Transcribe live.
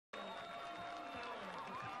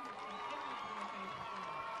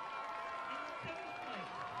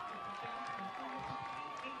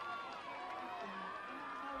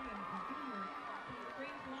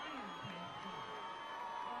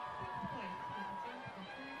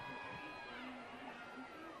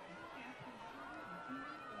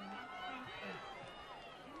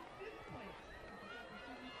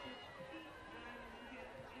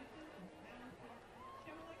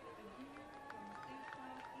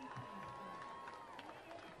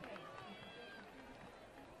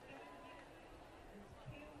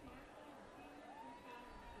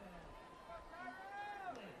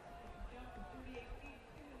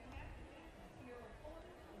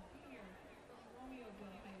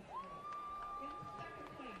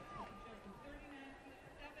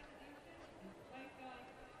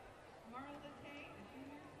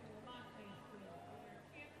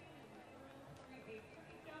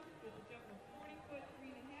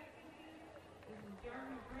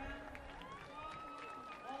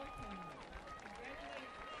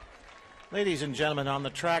Ladies and gentlemen, on the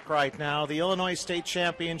track right now, the Illinois State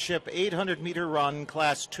Championship 800-meter run,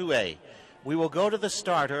 Class 2A. We will go to the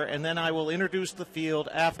starter, and then I will introduce the field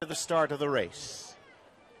after the start of the race.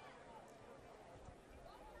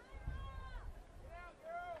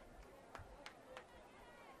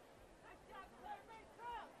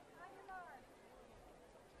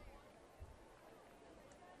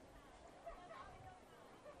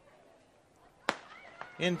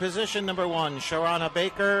 In position number 1, Sharana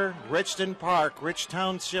Baker, Richton Park, Rich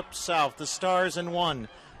Township South, the Stars in 1.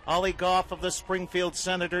 Ollie Goff of the Springfield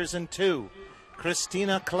Senators in 2.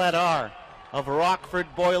 Kristina Kladar of Rockford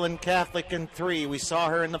Boylan Catholic in 3. We saw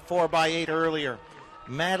her in the 4x8 earlier.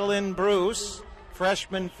 Madeline Bruce,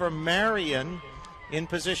 freshman for Marion, in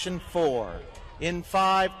position 4. In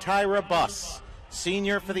 5, Tyra Buss,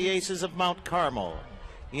 senior for the Aces of Mount Carmel.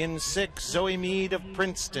 In 6, Zoe Meade of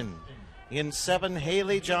Princeton. In 7,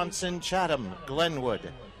 Haley Johnson Chatham,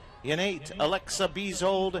 Glenwood. In 8, Alexa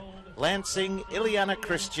Beazold, Lansing, Ileana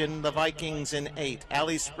Christian, the Vikings in 8.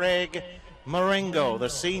 Allie Sprague, Marengo, the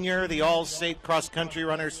senior, the all-state cross-country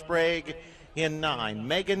runner Sprague in 9.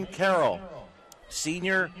 Megan Carroll,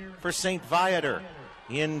 senior for St. Viator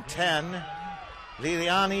in 10.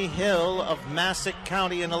 Liliani Hill of Massac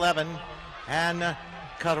County in 11. And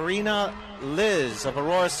Karina Liz of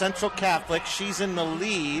Aurora Central Catholic, she's in the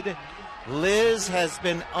lead. Liz has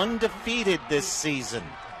been undefeated this season,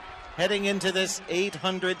 heading into this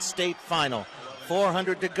 800 state final.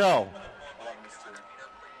 400 to go.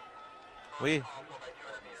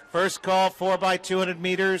 First call 4x200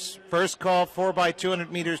 meters. First call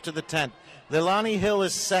 4x200 meters to the 10th. Lilani Hill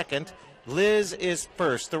is second. Liz is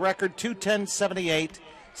first. The record 2:10.78,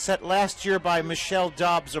 set last year by Michelle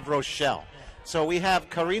Dobbs of Rochelle. So we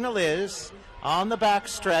have Karina Liz on the back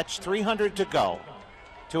stretch, 300 to go,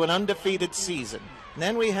 to an undefeated season. And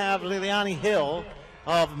then we have Liliani Hill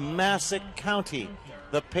of Massac County,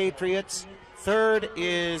 the Patriots. Third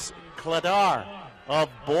is Kladar of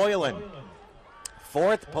Boylan.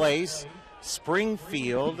 Fourth place,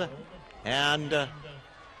 Springfield and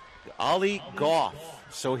Ollie Goff.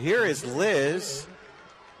 So here is Liz,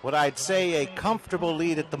 what I'd say a comfortable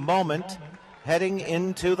lead at the moment, heading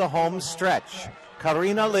into the home stretch.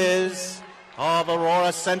 Karina Liz of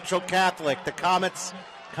Aurora Central Catholic. The Comets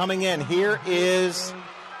coming in. Here is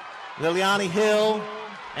Liliani Hill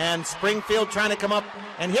and Springfield trying to come up.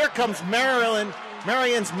 And here comes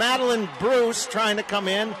Marion's Madeline Bruce trying to come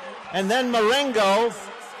in. And then Marengo.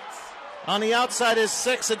 On the outside is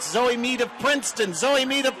 6. It's Zoe Meade of Princeton. Zoe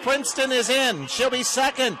Meade of Princeton is in. She'll be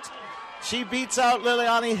second. She beats out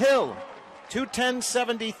Liliani Hill.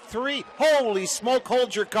 2:10.73. Holy smoke,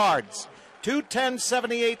 hold your cards.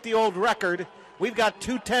 2:10.78, the old record. We've got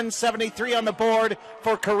 2:10.73 on the board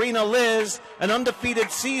for Karina Liz, an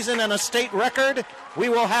undefeated season and a state record. We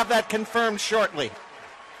will have that confirmed shortly.